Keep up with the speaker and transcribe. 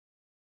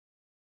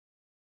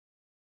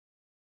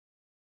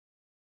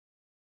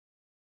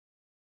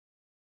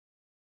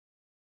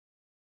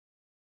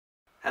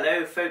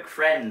Hello folk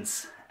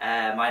friends,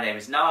 my name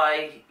is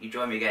Nye. You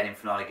join me again in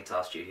Finale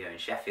Guitar Studio in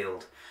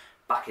Sheffield,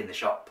 back in the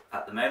shop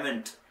at the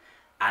moment,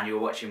 and you're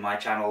watching my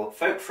channel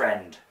Folk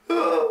Friend,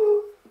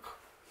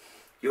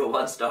 your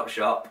one-stop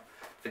shop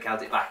for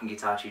Celtic backing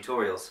guitar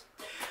tutorials.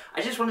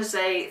 I just want to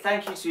say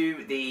thank you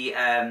to the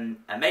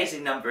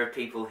amazing number of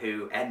people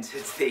who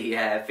entered the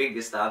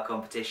Fingerstyle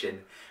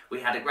competition.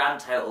 We had a grand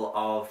total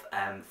of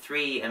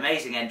 3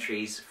 amazing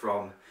entries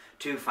from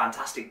 2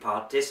 fantastic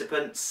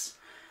participants.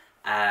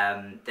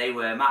 They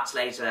were Matt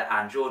Slater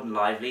and Jordan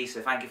Lively,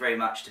 so thank you very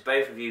much to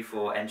both of you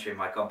for entering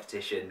my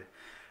competition.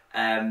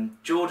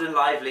 Jordan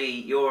Lively,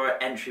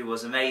 your entry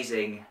was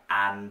amazing,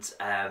 and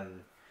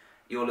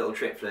your little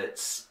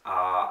triplets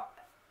are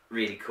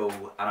really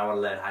cool, and I want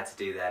to learn how to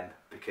do them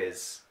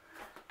because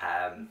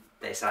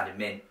they sounded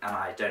mint and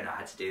I don't know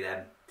how to do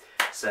them.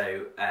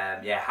 So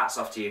yeah, hats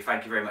off to you.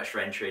 Thank you very much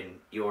for entering.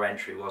 Your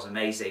entry was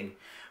amazing.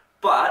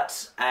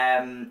 But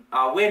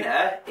our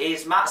winner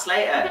is Matt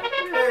Slater.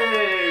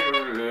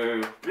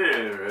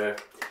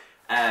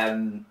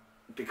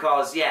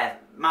 Because yeah,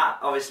 Matt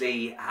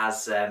obviously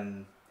has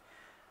done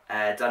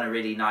a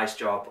really nice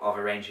job of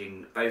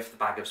arranging both the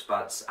Bag of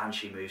Spuds and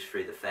She Moves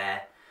Through the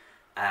Fair.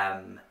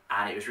 And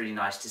it was really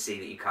nice to see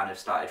that you kind of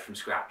started from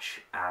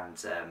scratch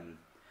and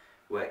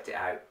worked it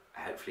out,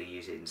 hopefully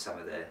using some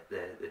of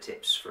the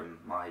tips from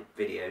my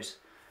videos.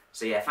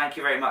 So yeah, thank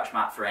you very much,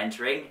 Matt, for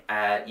entering.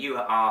 You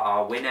are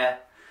our winner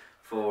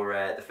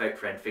for the Folk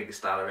Friend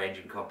Fingerstyle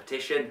arranging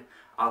competition.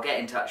 I'll get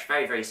in touch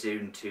very, very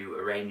soon to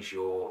arrange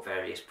your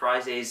various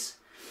prizes.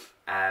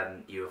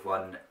 You have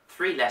won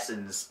 3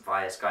 lessons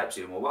via Skype,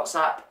 Zoom or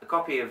WhatsApp, a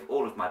copy of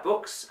all of my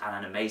books and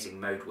an amazing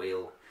mode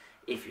wheel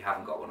if you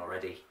haven't got one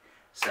already.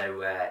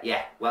 So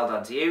yeah, well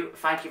done to you.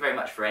 Thank you very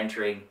much for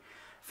entering.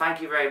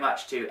 Thank you very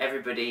much to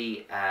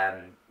everybody,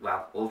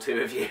 well, all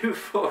 2 of you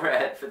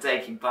for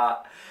taking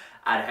part.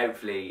 And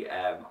hopefully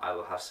I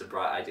will have some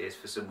bright ideas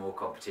for some more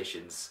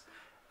competitions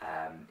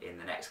in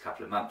the next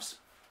couple of months.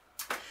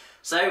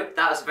 So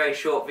that was a very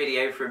short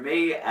video from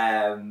me.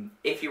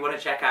 If you want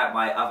to check out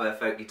my other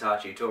folk guitar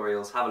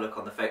tutorials, have a look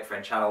on the Folk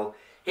Friend channel.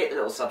 Hit the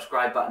little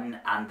subscribe button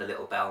and the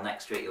little bell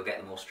next to it. You'll get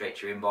them all straight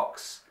to your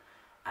inbox.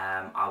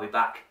 I'll be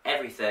back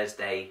every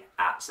Thursday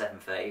at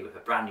 7:30 with a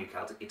brand new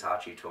Celtic guitar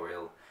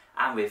tutorial,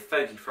 and with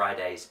Folky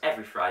Fridays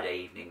every Friday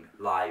evening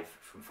live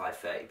from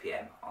 5:30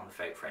 PM on the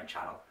Folk Friend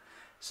channel.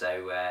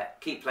 So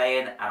keep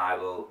playing, and I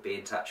will be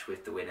in touch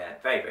with the winner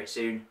very, very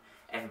soon.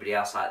 Everybody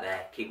else out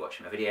there, keep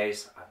watching my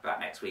videos. I'll be back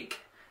next week.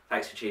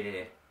 Thanks for tuning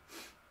in.